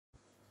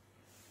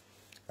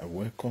I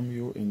welcome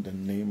you in the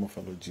name of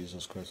our Lord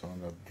Jesus Christ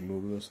on a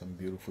glorious and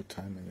beautiful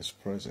time in His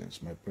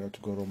presence. My prayer to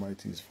God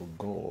Almighty is for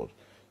God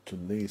to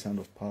lay His hand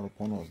of power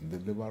upon us,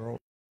 deliver us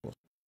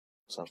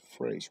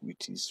afresh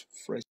with His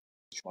fresh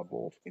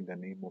above in the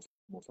name of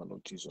our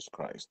Lord Jesus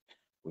Christ.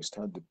 We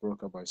start the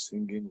broadcast by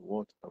singing,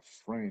 "What a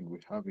friend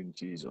we have in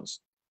Jesus,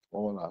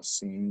 all our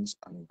sins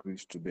and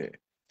griefs to bear."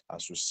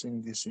 As we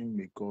sing this hymn,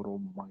 may God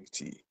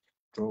Almighty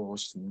draw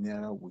us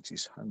nearer with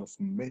His hand of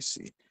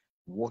mercy,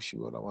 wash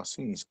away all our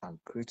sins, and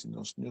create in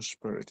us new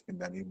spirit in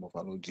the name of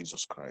our Lord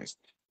Jesus Christ.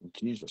 In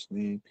Jesus'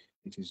 name,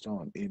 it is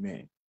done.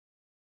 Amen.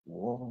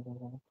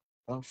 What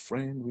a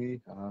friend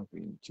we have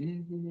in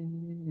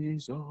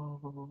Jesus,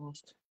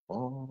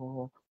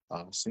 all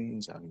our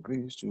sins and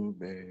griefs to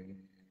bear.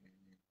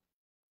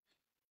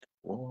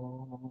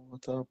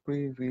 What a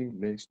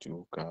privilege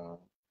to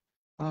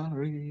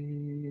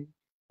carry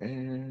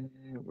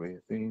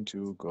everything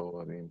to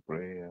God in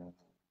prayer.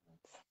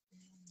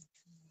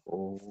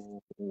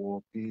 Oh,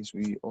 what peace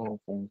we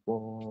often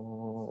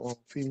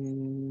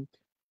forfeit.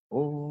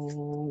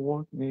 Oh,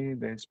 what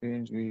needless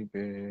pains we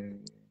bear.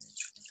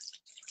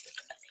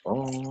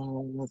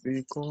 Oh,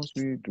 because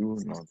we do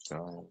not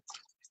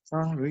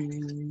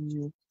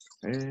carry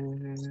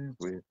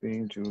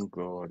everything to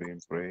God in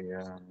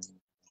prayer.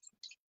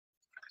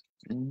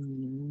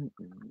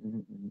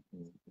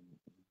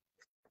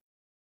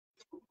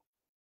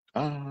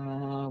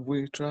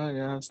 With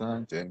trials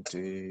and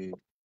temptations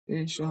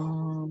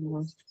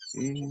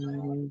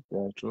in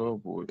the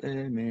trouble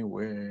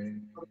anywhere.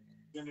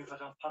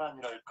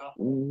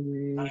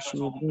 We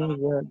should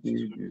never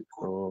be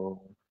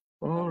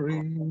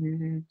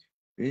discouraged.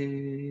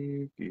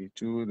 Take it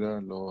to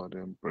the Lord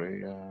in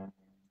prayer.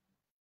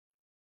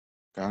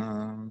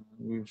 Can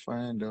we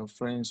find a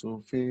friend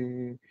so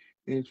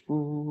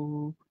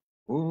faithful?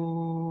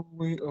 Oh,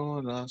 we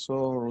all our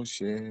sorrow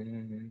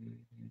share.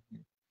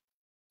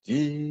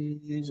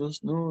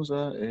 Jesus knows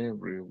our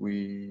every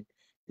weakness.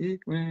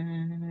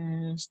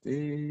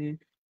 Take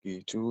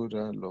it to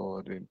the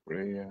Lord in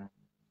prayer.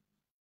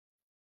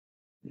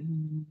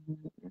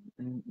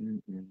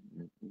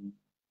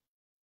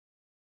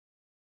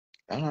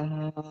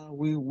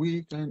 We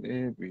weak and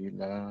every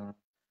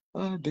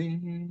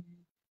day,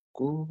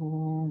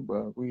 go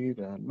back with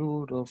a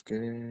load of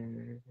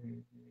care.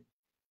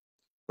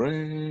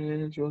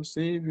 Precious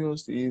Savior,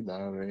 still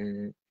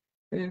a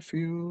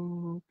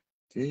refuge.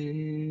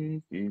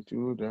 Take it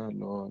to the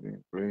Lord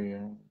in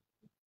prayer.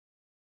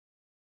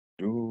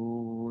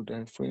 Do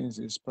thy friends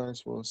despise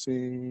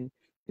forsake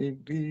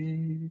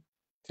thee?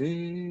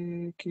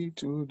 Take it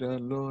to the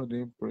Lord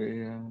in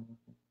prayer.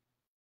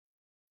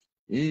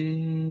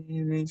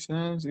 In His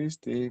hands is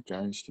take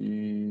and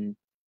shield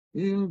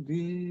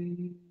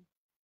thee.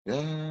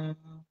 There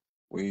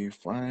we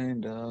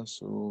find our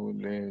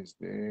soulless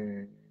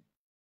there.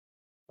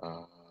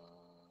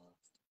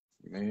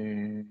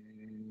 Amen.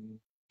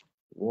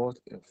 What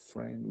a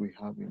friend we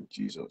have in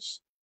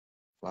Jesus.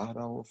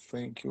 Father, we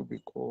thank you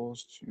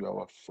because you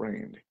are our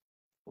friend.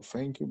 We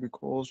thank you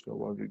because you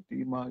are our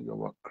Redeemer, you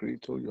are our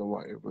Creator, you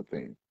are our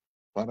everything.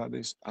 Father,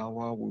 this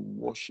hour we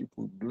worship,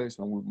 we bless,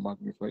 and we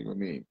magnify your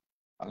name.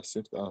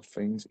 Accept our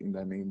thanks in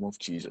the name of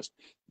Jesus.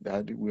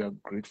 Daddy, we are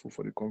grateful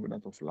for the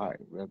covenant of life.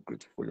 We are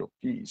grateful for your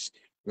peace.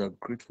 We are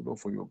grateful, Lord,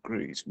 for your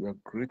grace. We are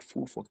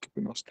grateful for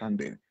keeping us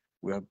standing.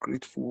 We are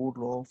grateful,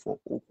 Lord, for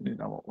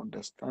opening our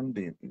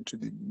understanding into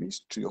the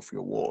mystery of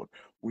your word.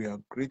 We are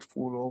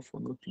grateful, Lord, for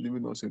not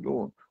leaving us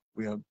alone.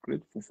 We are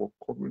grateful for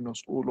covering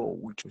us, O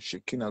Lord, with your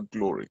Shekinah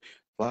glory.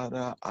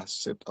 Father,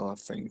 accept our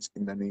thanks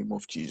in the name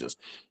of Jesus.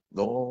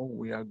 Lord,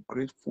 we are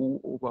grateful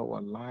over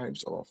our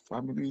lives, our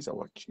families,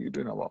 our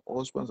children, our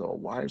husbands, our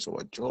wives,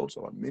 our jobs,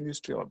 our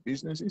ministry, our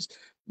businesses.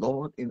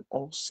 Lord, in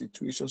all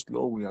situations,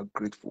 Lord, we are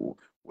grateful.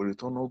 We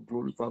return all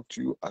glory back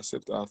to you.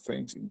 Accept our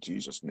thanks in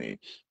Jesus' name.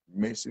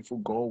 Merciful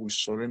God, we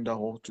surrender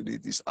all today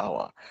this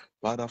hour.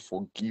 Father,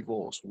 forgive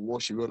us,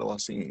 wash away all our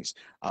sins,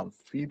 and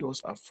feed us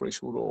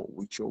afresh, O Lord,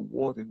 with your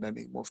word in the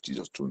name of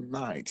Jesus.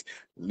 Tonight,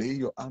 lay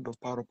your hand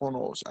of power upon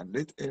us, and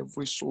let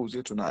every soul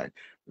here tonight,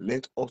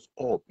 let us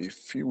all be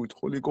filled with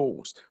Holy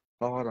Ghost,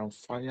 power and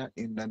fire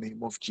in the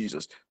name of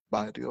Jesus.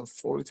 By the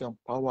authority and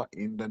power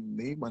in the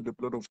name and the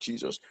blood of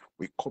Jesus,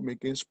 we come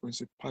against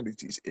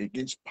principalities,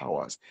 against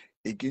powers,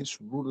 against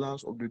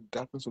rulers of the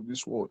darkness of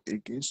this world,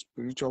 against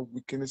spiritual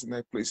wickedness in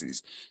high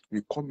places.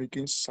 We come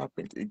against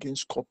serpents,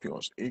 against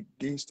scorpions,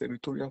 against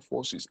territorial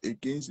forces,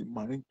 against the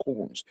marine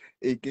cones,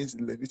 against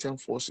the Leviathan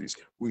forces.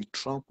 We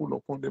trample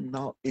upon them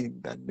now in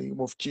the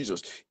name of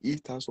Jesus.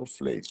 Eaters of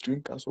flesh,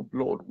 drinkers of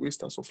blood,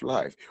 wasters of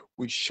life.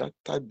 We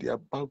shatter their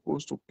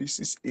backbones to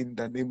pieces in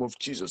the name of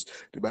Jesus.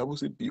 The Bible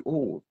says,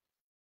 behold,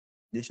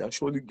 they shall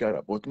surely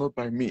gather, but not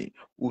by me.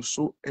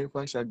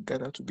 Whosoever shall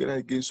gather together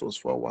against us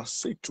for our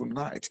sake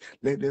tonight,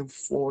 let them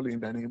fall in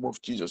the name of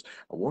Jesus.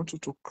 I want you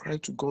to cry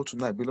to God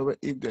tonight, beloved.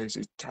 If there is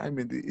a time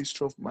in the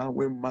history of man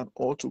when man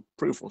ought to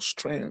pray for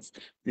strength,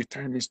 the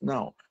time is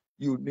now.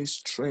 You need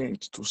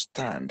strength to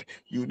stand.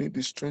 You need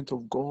the strength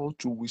of God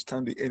to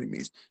withstand the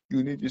enemies.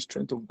 You need the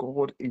strength of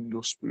God in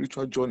your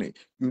spiritual journey.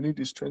 You need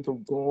the strength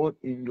of God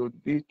in your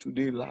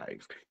day-to-day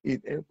life.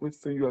 In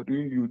everything you are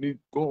doing, you need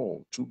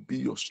God to be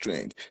your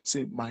strength.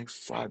 Say, my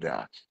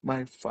Father,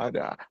 my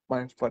Father,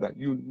 my Father,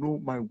 you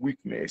know my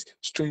weakness.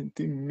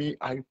 Strengthen me,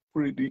 I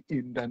pray thee,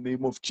 in the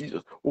name of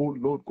Jesus. Oh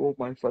Lord God,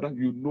 my Father,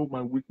 you know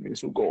my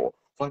weakness, oh God.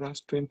 Father,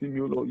 strengthen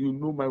me, oh Lord. You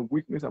know my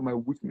weakness and my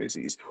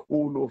weaknesses.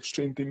 Oh Lord,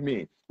 strengthen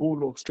me. Oh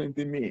Lord,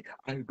 strengthen me.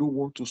 I don't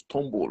want to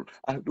stumble.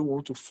 I don't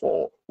want to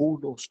fall. Oh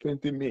Lord,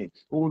 strengthen me.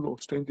 Oh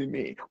Lord, strengthen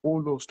me. Oh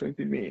Lord,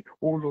 strengthen me.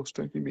 Oh Lord,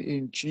 strengthen me.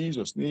 In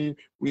Jesus' name,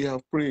 we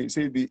have prayed.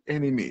 Say, the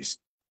enemies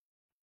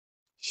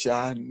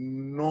shall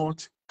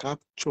not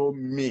capture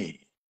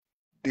me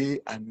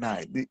day and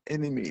night. The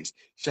enemies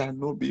shall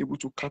not be able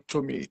to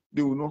capture me.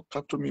 They will not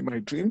capture me in my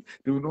dream.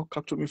 They will not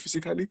capture me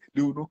physically.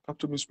 They will not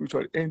capture me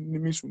spiritually.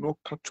 Enemies will not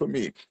capture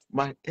me.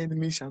 My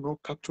enemies shall not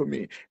capture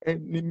me.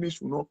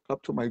 Enemies will not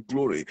capture my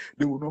glory.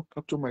 They will not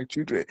capture my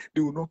children. They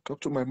will not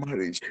capture my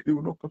marriage. They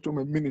will not capture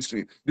my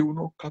ministry. They will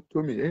not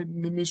capture me.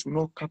 Enemies will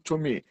not capture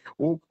me.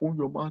 Open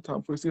your mouth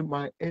and pray. Say,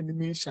 my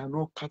enemies shall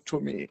not capture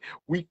me.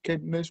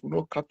 Wickedness will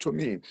not capture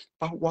me.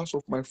 Powers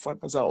of my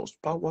father's house,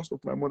 powers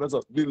of my mother's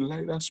house, the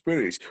lighter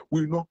spirits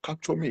will not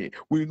capture me,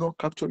 will not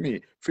capture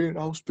me.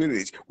 Pharaoh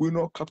spirits will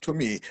not capture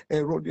me.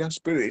 Herodian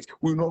spirits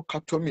will not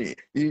capture me.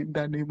 In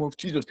the name of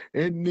Jesus,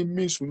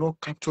 enemies will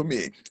not capture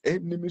me.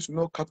 Enemies will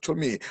not capture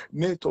me.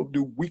 Net of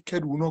the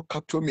wicked will not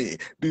capture me.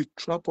 The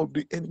trap of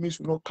the enemies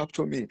will not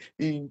capture me.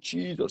 In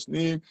Jesus'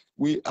 name,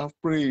 we have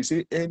prayed.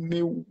 Say,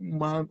 any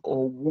man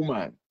or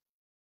woman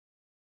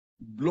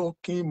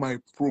blocking my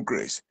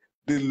progress,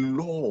 the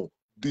law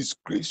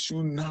disgrace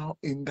you now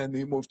in the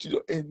name of Jesus.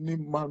 Any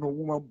man or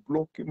woman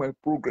blocking my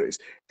progress,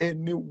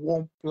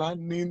 anyone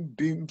planning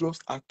dangerous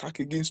attack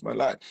against my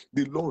life,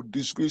 the Lord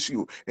disgrace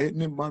you.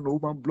 Any man or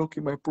woman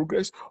blocking my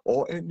progress,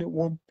 or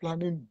anyone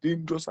planning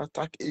dangerous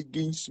attack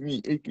against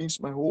me,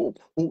 against my home,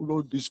 oh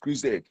Lord,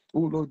 disgrace them.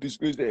 Oh Lord,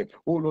 disgrace them.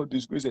 Oh Lord,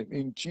 disgrace them.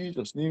 In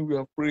Jesus' name we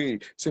have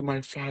prayed. Say, my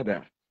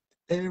Father,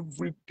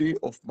 every day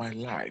of my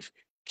life,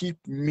 keep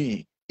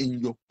me in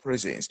your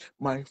presence.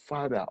 My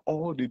Father,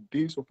 all the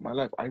days of my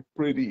life, I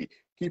pray thee,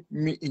 keep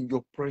me in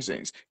your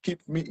presence.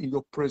 Keep me in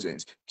your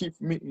presence. Keep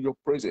me in your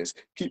presence.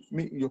 Keep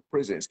me in your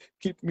presence.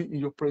 Keep me in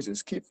your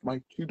presence. Keep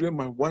my children,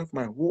 my wife,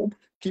 my home.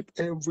 Keep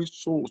every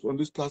soul on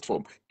this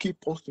platform.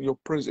 Keep us in your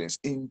presence.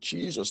 In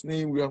Jesus'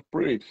 name we have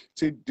prayed.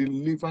 Say,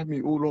 deliver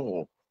me, O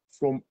Lord,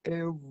 from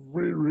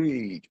every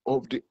rage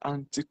of the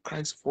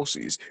Antichrist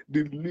forces.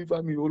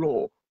 Deliver me, O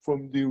Lord,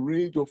 from the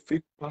rage of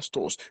fake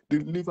pastors.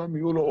 Deliver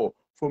me, O Lord,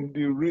 from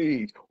the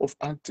rage of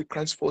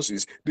Antichrist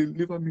forces.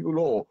 Deliver me, O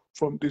Lord,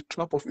 from the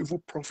trap of evil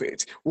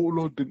prophets. O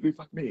Lord,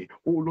 deliver me.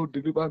 O Lord,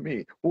 deliver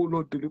me. O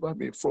Lord, deliver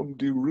me from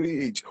the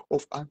rage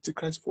of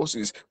Antichrist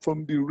forces,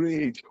 from the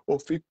rage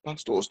of fake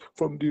pastors,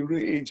 from the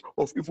rage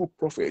of evil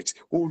prophets.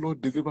 O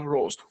Lord, deliver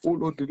us. O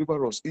Lord,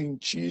 deliver us. In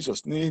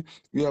Jesus' name,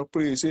 we are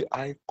praying. Say,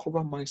 I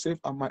cover myself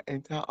and my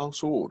entire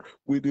household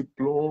with the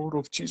blood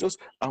of Jesus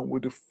and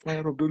with the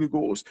fire of the Holy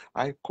Ghost.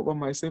 I cover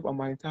myself and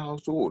my entire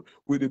household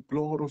with the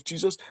blood of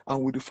Jesus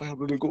and with the fire of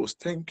the Holy Ghost.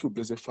 Thank you,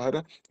 blessed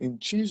Father. In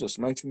Jesus'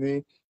 mighty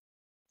name,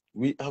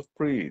 we have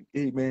prayed.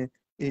 Amen.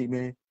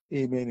 Amen.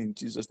 Amen. In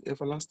Jesus'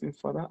 everlasting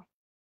Father,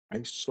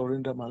 I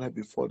surrender my life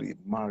before thee.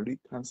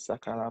 Marikan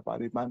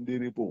Sakarabari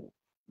Manderebo.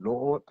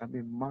 Lord, I'm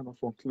a man of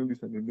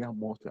uncleanness and a mere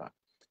mortal.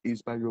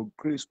 It's by your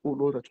grace, O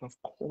Lord, that you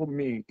have called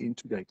me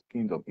into thy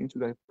kingdom, into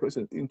thy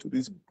presence, into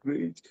this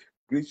great,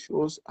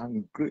 gracious,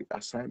 and great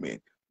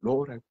assignment.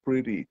 Lord, I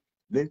pray thee,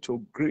 let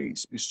your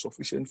grace be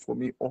sufficient for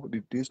me all the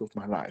days of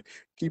my life.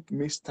 Keep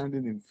me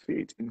standing in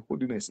faith, in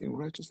holiness, in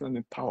righteousness, and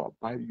in power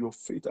by your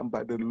faith and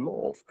by the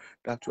love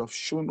that you have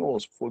shown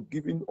us for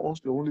giving us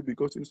the only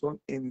begotten Son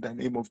in the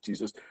name of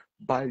Jesus.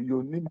 By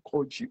your name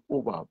called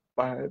Jehovah,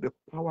 by the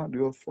power and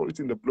the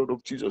authority in the blood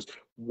of Jesus,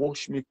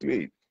 wash me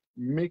clean.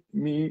 Make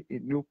me a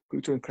new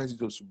creature in Christ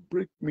Jesus.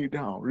 Break me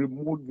down,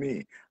 remove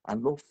me,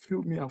 and Lord,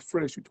 fill me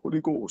afresh with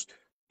Holy Ghost,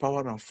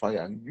 power and fire.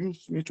 And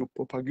use me to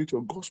propagate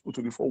your gospel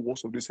to the four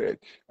walls of this earth.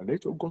 And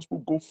let your gospel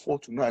go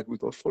forth tonight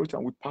with authority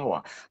and with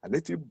power. And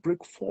let it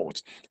break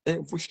forth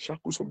every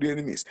shackles of the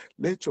enemies.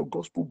 Let your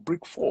gospel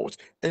break forth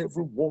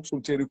every walls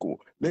of Jericho.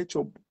 Let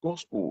your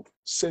gospel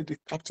set the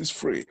captives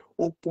free.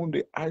 Open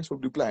the eyes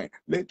of the blind.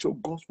 Let your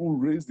gospel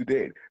raise the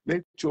dead.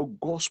 Let your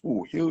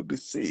gospel heal the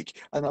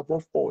sick. And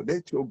above all,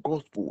 let your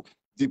gospel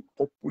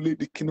depopulate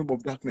the kingdom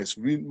of darkness.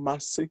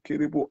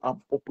 Remasekerebo,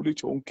 and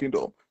populate your own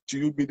kingdom. To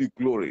you be the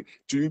glory.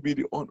 To you be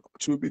the honor.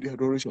 To you be the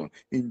adoration.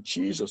 In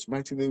Jesus'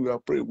 mighty name we are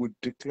praying. We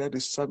declare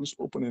the service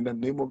open in the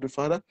name of the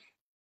Father,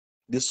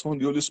 the Son,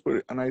 the Holy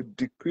Spirit, and I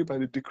decree by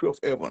the decree of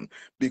heaven,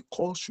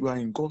 because you are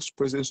in God's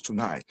presence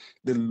tonight,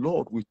 the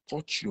Lord will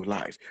touch your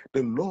life.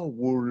 The Lord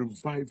will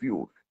revive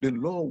you. The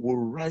Lord will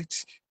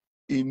write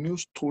a new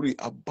story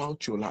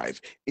about your life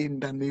in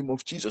the name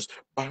of Jesus.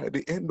 By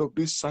the end of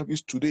this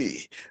service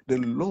today, the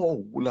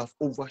Lord will have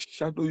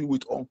overshadowed you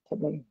with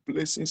uncommon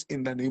blessings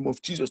in the name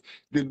of Jesus.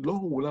 The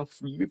Lord will have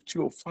lifted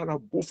you far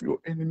above your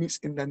enemies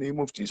in the name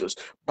of Jesus.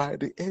 By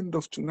the end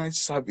of tonight's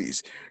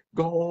service,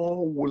 God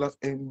will have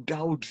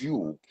endowed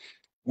you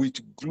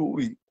with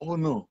glory,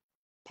 honor,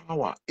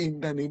 power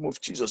in the name of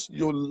Jesus.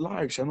 Your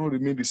life shall not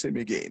remain the same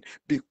again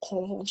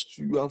because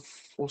you have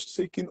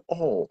forsaken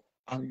all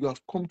and you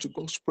have come to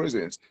God's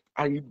presence.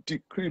 I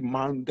decree,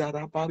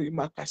 Mandarabari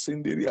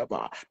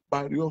Makasenderiaba,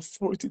 by the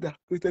authority that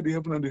created the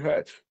heaven and the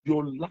earth,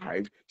 your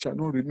life shall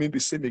not remain the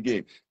same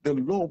again. The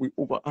Lord will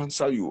over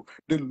answer you.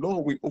 The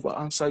Lord will over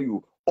answer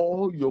you.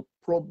 All your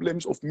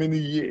problems of many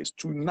years,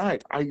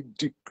 tonight I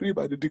decree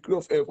by the decree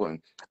of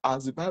heaven,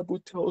 as the Bible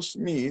tells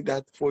me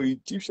that for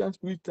Egyptians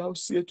which thou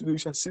seest today, you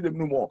shall see them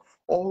no more.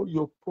 All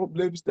your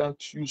problems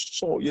that you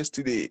saw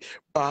yesterday,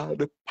 by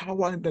the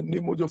power in the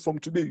name of Jesus, from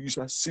today, you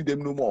shall see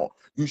them no more.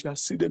 You shall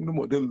see them no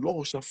more. The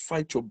Lord shall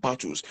fight your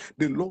battles.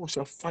 The Lord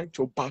shall fight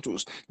your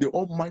battles. The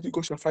Almighty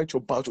God shall fight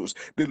your battles.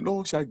 The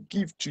Lord shall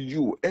give to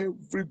you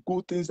every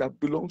good thing that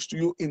belongs to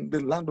you in the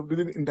land of the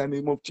living in the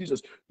name of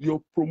Jesus.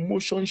 Your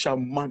promotion shall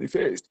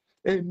manifest.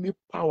 Any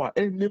power,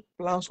 any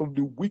plans of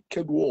the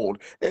wicked world,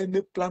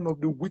 any plan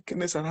of the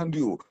wickedness around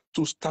you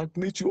to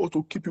stagnate you or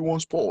to keep you one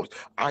spot,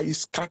 I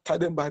scatter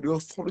them by the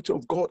authority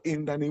of God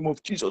in the name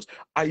of Jesus.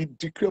 I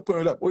declare upon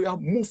your life, oh yeah,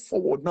 move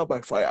forward now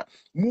by fire.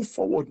 Move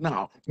forward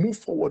now. Move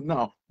forward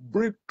now.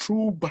 Break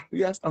through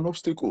barriers and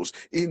obstacles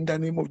in the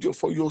name of Jesus.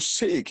 For your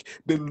sake,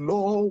 the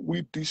Lord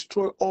will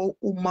destroy all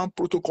human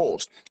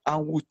protocols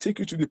and will take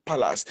you to the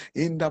palace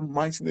in the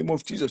mighty name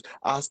of Jesus.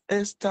 As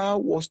Esther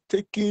was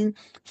taken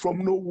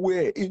from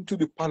nowhere into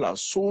the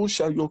palace, so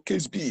shall your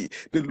case be.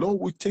 The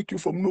Lord will take you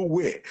from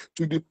nowhere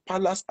to the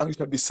palace and you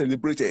shall be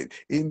celebrated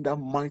in the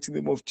mighty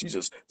name of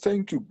Jesus.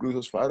 Thank you,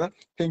 gracious Father.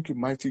 Thank you,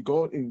 mighty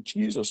God. In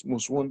Jesus'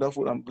 most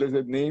wonderful and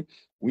blessed name,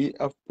 we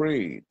have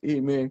prayed.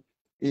 Amen.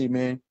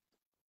 Amen.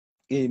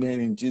 Amen.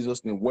 In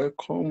Jesus' name,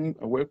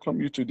 I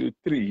welcome you to day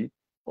 3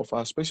 of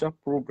our special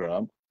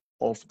program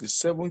of the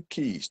 7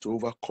 keys to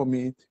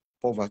overcoming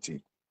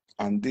poverty.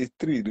 And day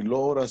 3, the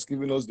Lord has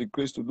given us the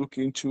grace to look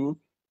into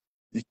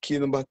the key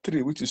number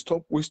 3, which is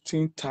stop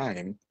wasting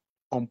time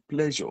on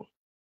pleasure.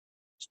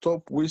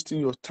 Stop wasting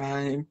your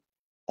time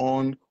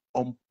on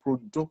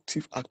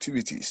unproductive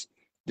activities.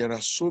 There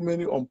are so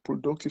many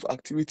unproductive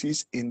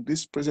activities in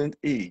this present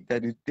age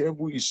that the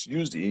devil is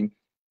using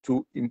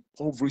to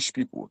impoverish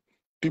people.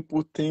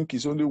 People think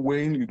it's only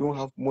when you don't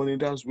have money,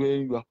 that's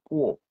when you are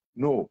poor.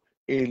 No,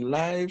 a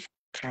life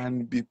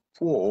can be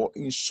poor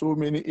in so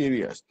many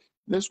areas.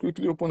 Let's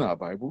quickly open our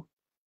Bible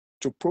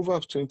to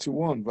Proverbs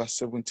 21, verse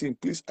 17.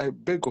 Please, I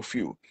beg of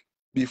you,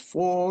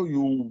 before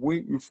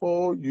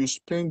you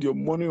spend your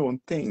money on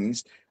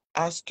things,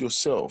 ask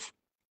yourself,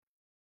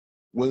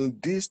 will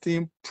this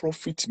thing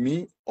profit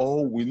me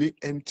or will it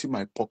empty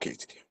my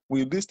pocket?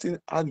 Will this thing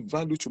add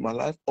value to my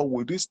life or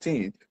will this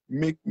thing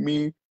make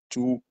me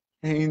to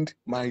end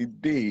my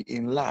day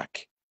in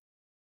lack?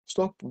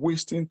 Stop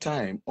wasting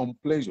time on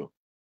pleasure.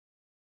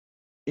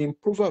 In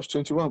Proverbs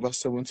 21, verse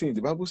 17,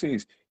 the Bible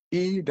says,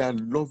 he that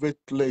loveth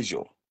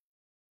pleasure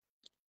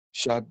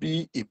shall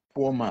be a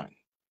poor man.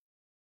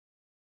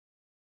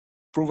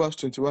 Proverbs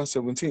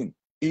 21:17.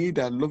 He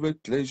that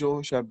loveth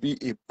pleasure shall be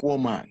a poor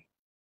man.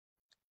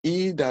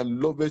 He that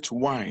loveth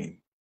wine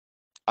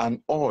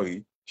and oil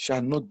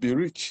shall not be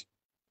rich.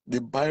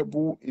 The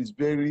Bible is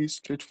very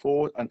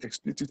straightforward and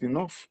explicit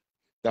enough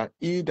that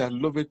he that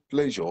loveth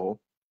pleasure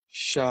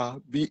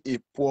shall be a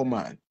poor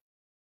man,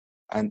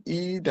 and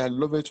he that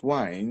loveth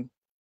wine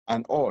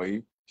and oil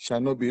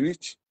shall not be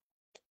rich.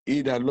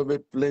 He that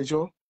loveth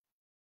pleasure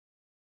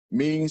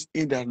means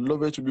he that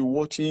loveth to be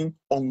watching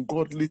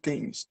ungodly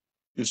things.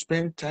 You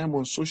spend time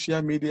on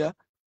social media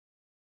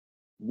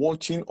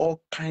watching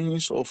all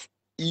kinds of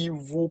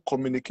evil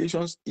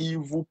communications,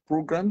 evil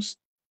programs.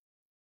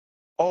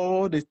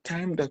 All the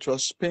time that you are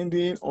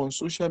spending on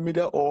social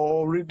media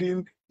or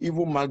reading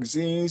evil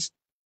magazines,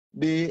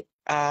 they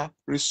are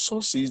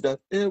resources that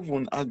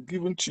heaven has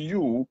given to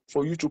you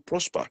for you to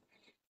prosper.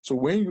 So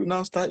when you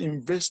now start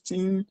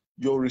investing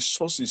your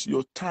resources,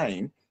 your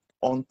time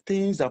on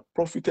things that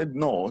profited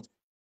not,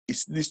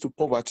 it leads to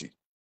poverty.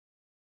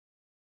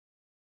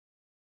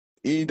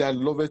 He that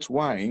loveth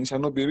wine shall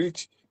not be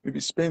rich. You be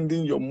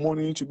spending your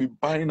money to be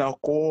buying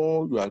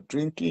alcohol, you are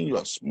drinking, you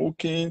are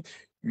smoking,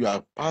 you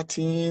are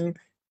partying.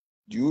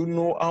 Do you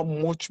know how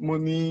much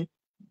money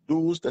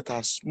those that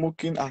are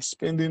smoking are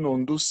spending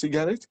on those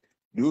cigarettes?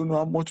 Do you know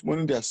how much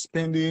money they are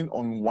spending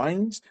on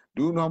wines?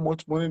 Do you know how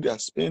much money they are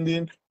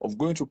spending of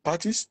going to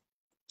parties?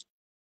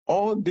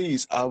 All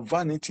these are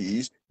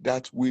vanities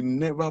that will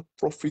never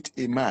profit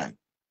a man.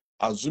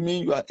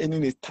 Assuming you are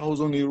earning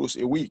 1,000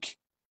 euros a week,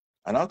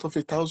 and out of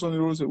 1,000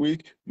 euros a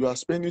week, you are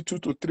spending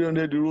 200 to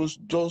 300 euros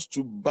just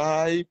to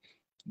buy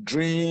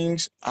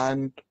drinks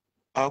and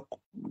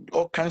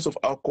all kinds of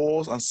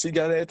alcohols and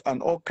cigarettes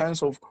and all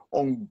kinds of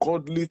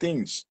ungodly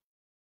things.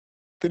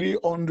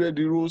 300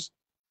 euros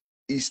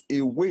is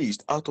a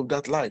waste out of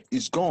that life.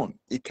 It's gone.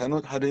 It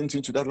cannot add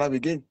anything to that life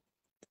again.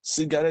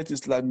 Cigarette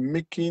is like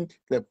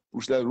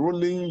it's like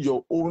rolling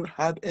your own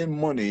hard-earned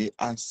money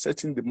and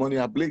setting the money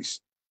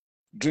ablaze.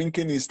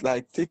 Drinking is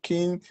like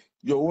taking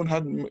your own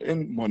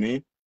hard-earned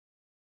money,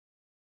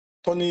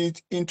 turning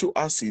it into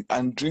acid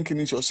and drinking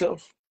it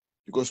yourself.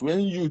 Because when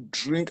you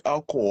drink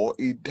alcohol,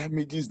 it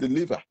damages the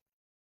liver.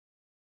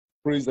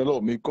 Praise the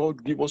Lord. May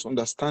God give us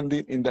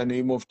understanding in the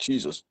name of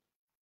Jesus.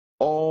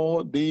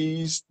 All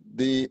these,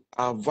 they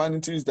are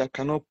vanities that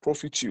cannot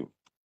profit you,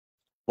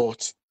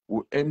 but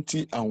will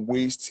empty and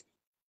waste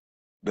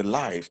the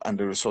life and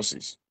the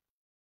resources.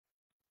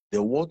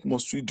 Then what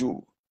must we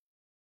do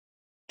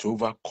to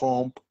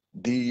overcome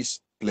this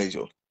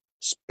pleasure?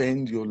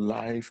 Spend your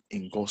life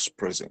in God's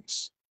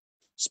presence.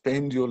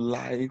 Spend your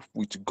life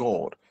with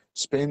God.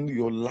 Spend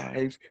your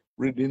life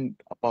reading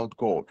about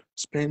God.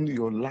 Spend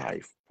your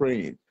life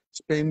praying.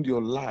 Spend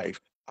your life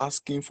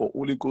asking for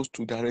Holy Ghost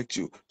to direct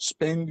you.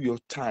 Spend your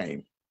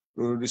time,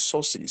 your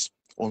resources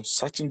on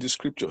searching the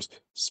scriptures.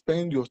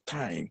 Spend your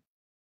time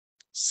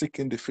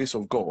seeking the face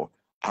of God,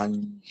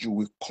 and you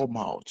will come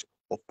out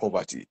of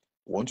poverty.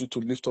 I want you to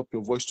lift up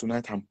your voice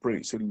tonight and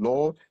pray. Say,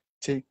 Lord,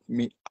 take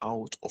me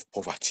out of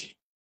poverty.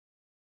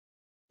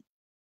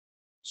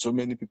 So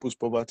many people's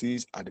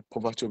poverties are the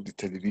poverty of the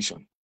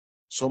television.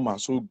 Some are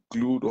so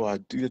glued or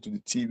addicted to the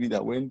TV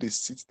that when they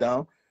sit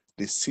down,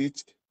 they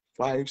sit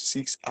 5,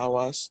 6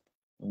 hours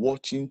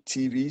watching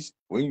TVs.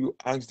 When you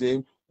ask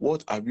them,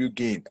 what have you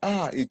gained?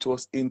 It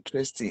was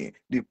interesting.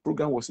 The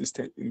program was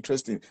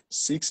interesting.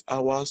 6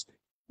 hours,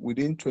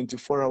 within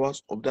 24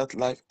 hours of that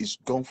life is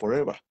gone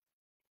forever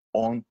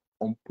on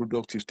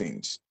unproductive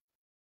things.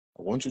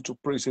 I want you to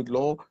pray, say,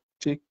 Lord,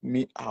 take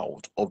me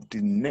out of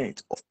the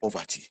net of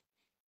poverty.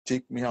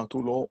 Take me out, O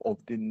Lord, of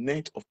the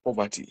net of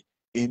poverty.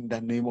 In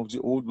the name of the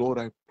oh Lord,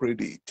 I pray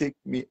thee. Take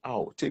me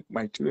out. Take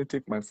my children,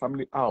 take my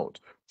family out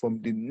from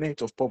the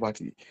net of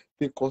poverty.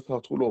 Take us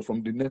out, O Lord,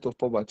 from the net of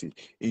poverty.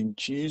 In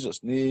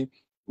Jesus' name,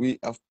 we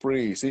have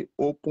prayed. Say,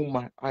 open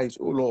my eyes,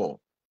 O Lord,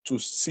 to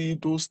see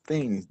those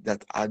things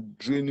that are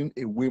draining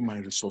away my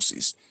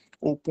resources.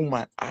 Open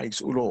my eyes,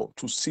 O Lord,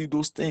 to see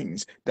those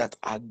things that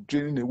are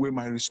draining away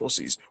my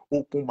resources.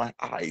 Open my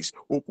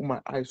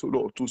eyes, O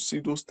Lord, to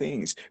see those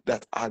things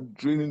that are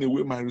draining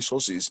away my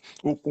resources.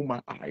 Open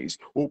my eyes,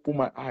 open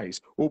my eyes,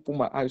 open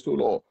my eyes, O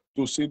Lord,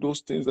 to see those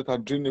things that are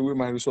draining away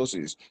my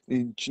resources.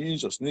 In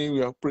Jesus' name we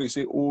have prayed.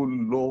 Say, oh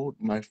Lord,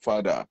 my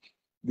Father,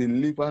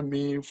 deliver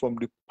me from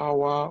the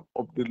power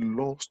of the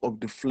lust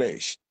of the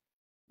flesh.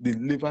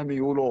 Deliver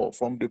me, O Lord,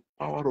 from the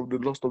power of the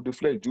lust of the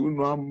flesh. Do you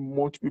know how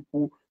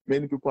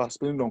many people are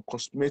spending on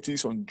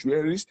cosmetics, on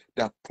jewelries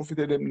that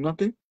profited them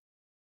nothing?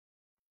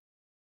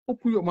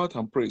 Open your mouth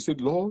and pray. Say,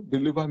 Lord,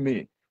 deliver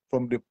me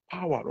from the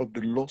power of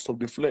the lust of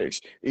the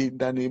flesh in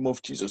the name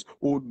of Jesus.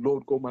 Oh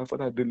Lord God, my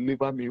Father,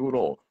 deliver me, O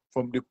Lord,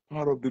 from the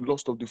power of the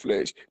lust of the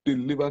flesh.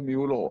 Deliver me,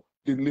 O Lord.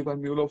 Deliver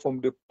me, O Lord,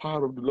 from the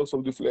power of the lust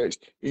of the flesh.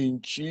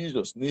 In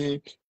Jesus'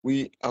 name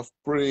we have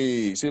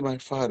prayed. Say, my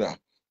Father,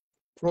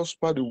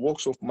 prosper the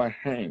works of my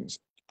hands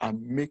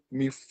and make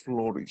me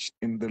flourish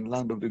in the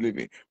land of the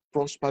living.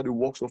 Prosper the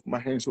works of my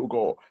hands, O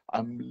God,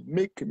 and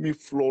make me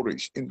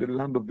flourish in the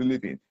land of the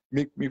living.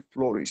 Make me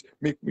flourish.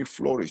 Make me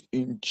flourish.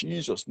 In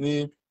Jesus'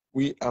 name,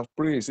 we have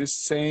prayed. Say,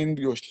 send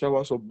your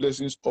showers of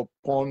blessings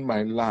upon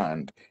my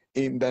land.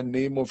 In the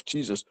name of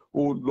Jesus,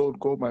 oh Lord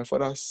God, my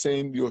Father,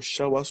 send your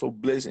showers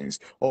of blessings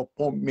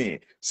upon me.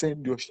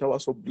 Send your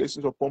showers of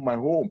blessings upon my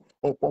home,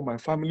 upon my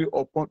family,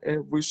 upon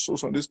every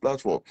source on this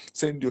platform.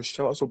 Send your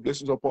showers of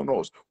blessings upon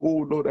us.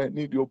 Oh Lord, I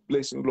need your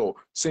blessing, Lord.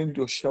 Send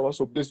your showers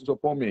of blessings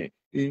upon me.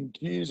 In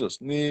Jesus'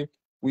 name,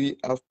 we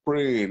have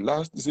prayed.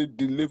 Last, say,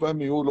 deliver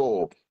me, O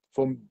Lord,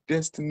 from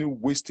destiny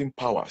wasting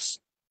powers.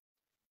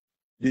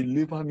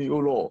 Deliver me, O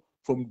Lord,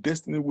 from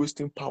destiny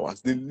wasting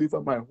powers. Deliver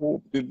my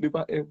hope.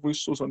 Deliver every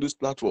source on this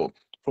platform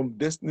from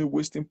destiny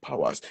wasting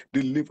powers.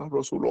 Deliver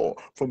us, O Lord,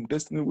 from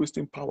destiny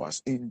wasting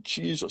powers. In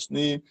Jesus'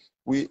 name,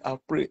 we are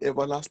praying.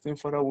 Everlasting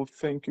Father, we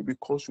thank you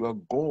because you are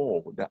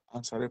God that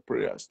answered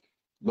prayers.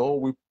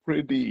 Lord, we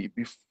pray thee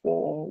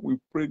before we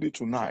pray thee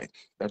tonight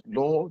that,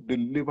 Lord,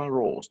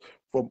 deliver us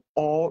from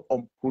all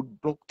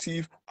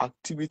unproductive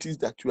activities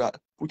that we are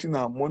putting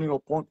our money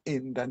upon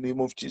in the name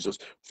of Jesus.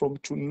 From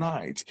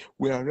tonight,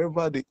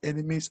 wherever the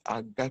enemies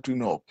are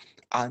gathering up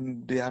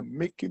and they are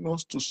making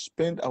us to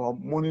spend our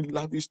money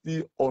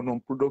lavishly on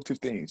unproductive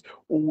things,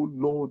 oh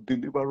Lord,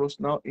 deliver us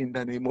now in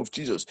the name of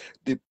Jesus.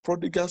 The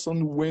prodigal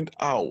son went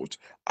out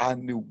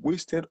and he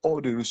wasted all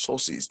the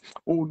resources.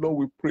 Oh Lord,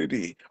 we pray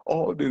thee,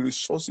 all the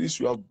resources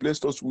you have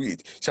blessed us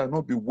with shall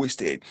not be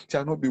wasted,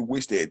 shall not be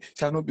wasted,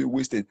 shall not be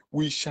wasted.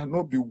 We shall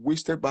not be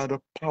wasted by the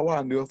power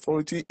and the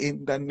authority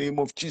in the name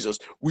of Jesus.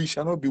 We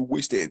shall not be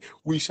wasted.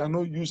 We shall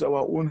not use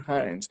our own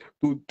hands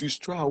to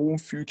destroy our own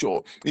future.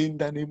 In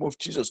the name of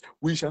Jesus,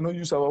 we shall not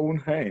use our own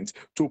hands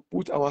to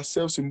put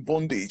ourselves in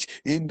bondage.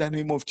 In the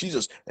name of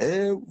Jesus,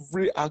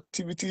 every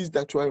activities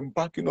that we are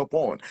embarking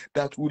upon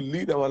that will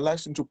lead our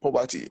lives into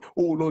poverty,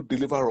 oh Lord,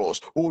 deliver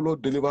us. Oh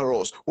Lord, deliver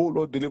us. Oh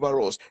Lord,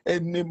 deliver us.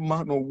 Any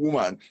man or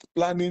woman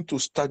planning to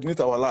stagnate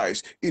our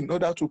lives in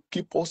order to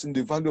keep us in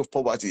the valley of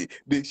poverty,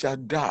 they shall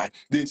die.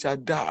 They shall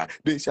die.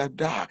 They shall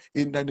die.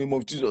 In the name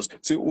of Jesus,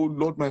 say, oh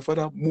Lord, my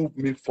Father, move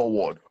me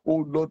forward.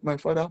 Oh Lord, my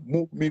Father,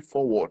 move me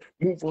forward.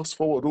 Move us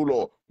forward, oh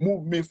Lord.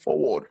 Move me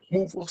forward.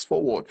 Move us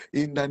forward.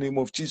 In the name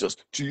of Jesus,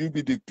 to you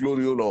be the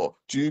glory, O Lord.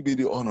 To you be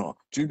the honor.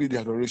 To you be the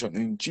adoration.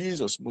 In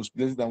Jesus' most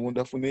blessed and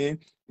wonderful name,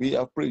 we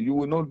have prayed. You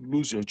will not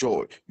lose your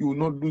joy. You will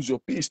not lose your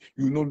peace.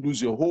 You will not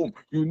lose your home.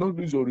 You will not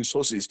lose your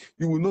resources.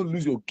 You will not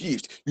lose your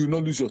gift. You will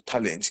not lose your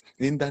talent.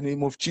 In the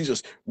name of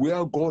Jesus,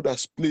 where God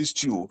has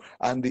placed you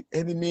and the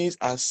enemies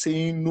are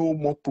saying no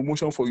more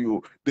promotion for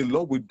you, the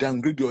Lord will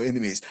downgrade your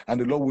enemies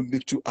and the Lord will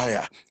lift you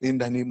higher. In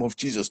the name of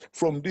Jesus,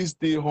 from this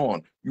day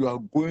on, you are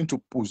going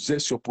to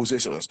possess your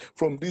possessions.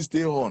 From this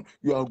day on,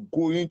 you are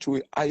going to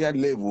a higher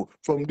level.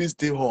 From this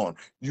day on,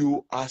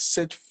 you are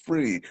set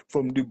free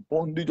from the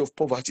bondage of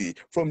poverty.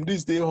 From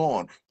this day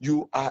on,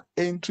 you are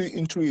entering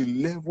into a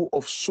level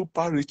of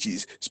super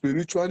riches,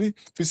 spiritually,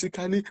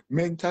 physically,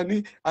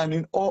 mentally, and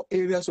in all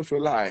areas of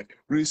your life.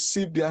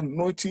 Receive the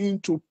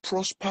anointing to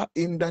prosper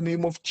in the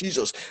name of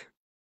Jesus.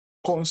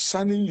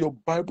 Concerning your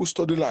Bible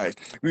study life,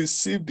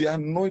 receive the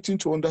anointing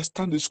to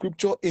understand the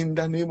scripture in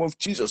the name of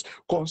Jesus.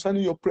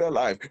 Concerning your prayer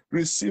life,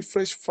 receive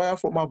fresh fire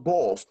from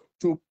above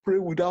to pray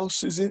without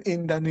ceasing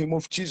in the name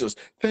of Jesus.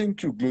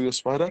 Thank you, glorious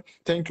Father.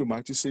 Thank you,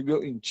 mighty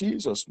Savior. In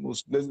Jesus'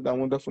 most blessed and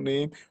wonderful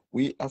name,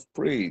 we have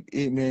prayed.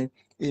 Amen.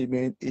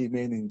 Amen.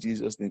 Amen. In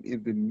Jesus' name.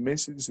 If the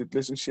message is a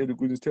blessing, share the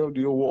good news. Tell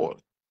the whole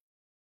world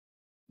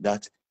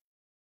that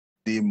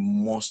they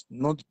must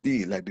not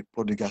be like the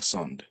prodigal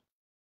son.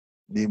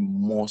 They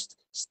must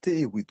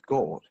stay with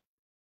God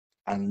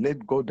and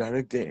let God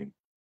direct them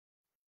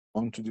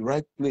onto the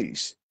right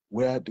place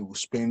where they will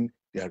spend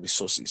their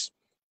resources.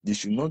 They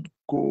should not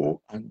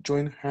go and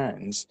join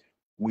hands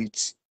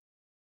with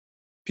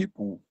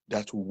people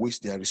that will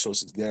waste their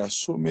resources. There are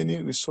so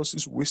many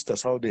resources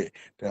wasters out there.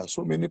 There are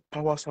so many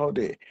powers out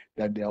there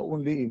that they are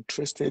only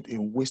interested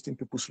in wasting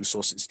people's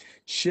resources.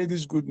 Share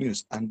this good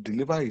news and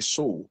deliver a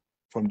soul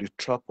from the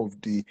trap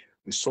of the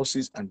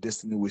resources and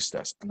destiny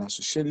wasters. And as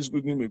you share this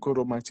good news, may God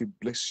Almighty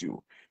bless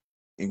you,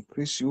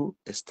 increase you,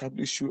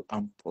 establish you,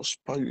 and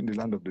prosper you in the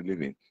land of the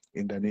living.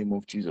 In the name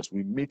of Jesus.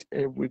 We meet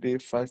every day,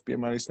 5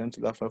 p.m. Irish time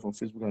till 5 on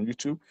Facebook and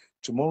YouTube.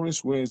 Tomorrow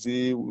is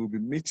Wednesday. We will be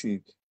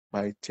meeting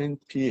by 10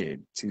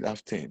 p.m. till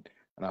after 10.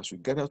 And as we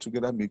gather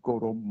together, may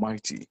God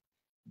Almighty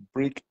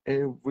break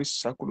every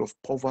circle of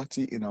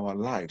poverty in our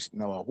lives,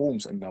 in our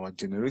homes, and in our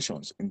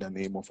generations, in the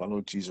name of our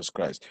Lord Jesus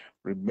Christ.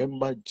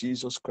 Remember,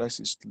 Jesus Christ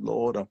is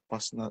Lord and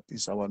personal,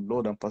 is our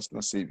Lord and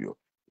personal Savior.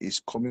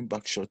 Is coming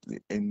back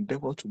shortly.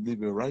 Endeavor to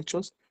live a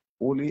righteous,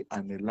 holy,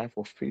 and a life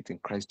of faith in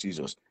Christ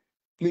Jesus.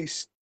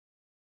 Please,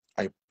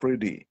 I pray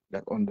thee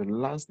that on the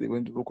last day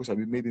when the locals shall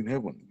be made in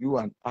heaven, you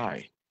and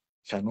I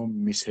shall not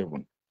miss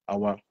heaven.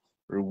 Our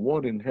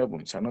reward in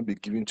heaven shall not be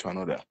given to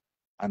another,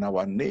 and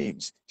our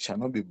names shall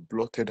not be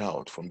blotted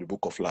out from the book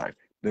of life.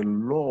 The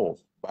Lord,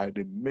 by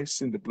the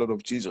mercy and the blood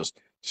of Jesus,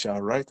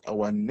 shall write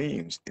our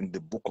names in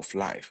the book of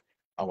life.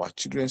 Our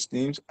children's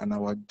names and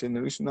our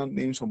generational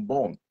names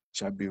unborn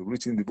shall be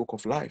written in the book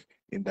of life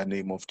in the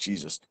name of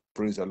Jesus.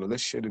 Praise the Lord.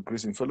 Let's share the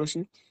grace in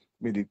fellowship.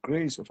 May the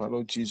grace of our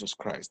Lord Jesus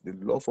Christ, the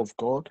love of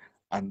God,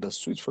 and the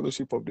sweet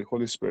fellowship of the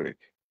Holy Spirit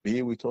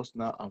be with us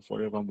now and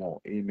forevermore.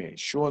 Amen.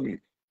 Surely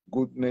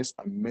goodness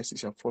and mercy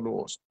shall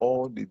follow us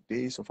all the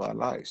days of our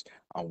lives,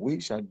 and we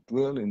shall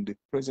dwell in the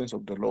presence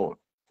of the Lord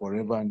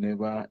forever and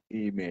ever.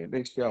 Amen.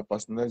 Let's share our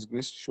personalized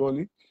grace.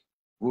 Surely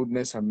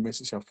goodness and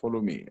mercy shall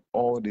follow me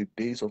all the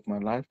days of my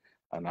life,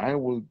 and I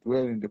will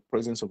dwell in the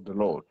presence of the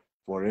Lord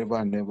forever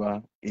and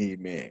ever.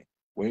 Amen.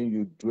 When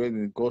you dwell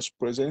in God's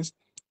presence,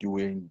 you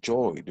will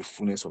enjoy the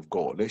fullness of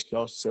God. Let's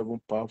shout 7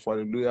 powerful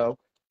hallelujah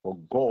for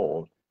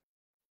God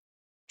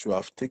to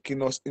have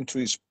taken us into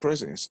his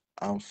presence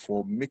and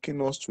for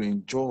making us to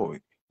enjoy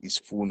his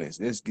fullness.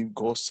 Let's give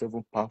God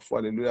 7 powerful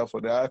hallelujah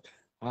for that.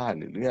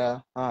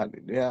 Hallelujah,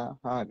 hallelujah,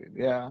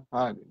 hallelujah,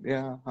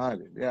 hallelujah,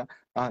 hallelujah,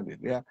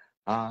 hallelujah,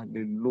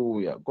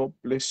 hallelujah. God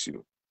bless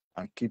you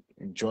and keep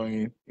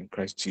enjoying in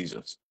Christ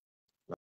Jesus.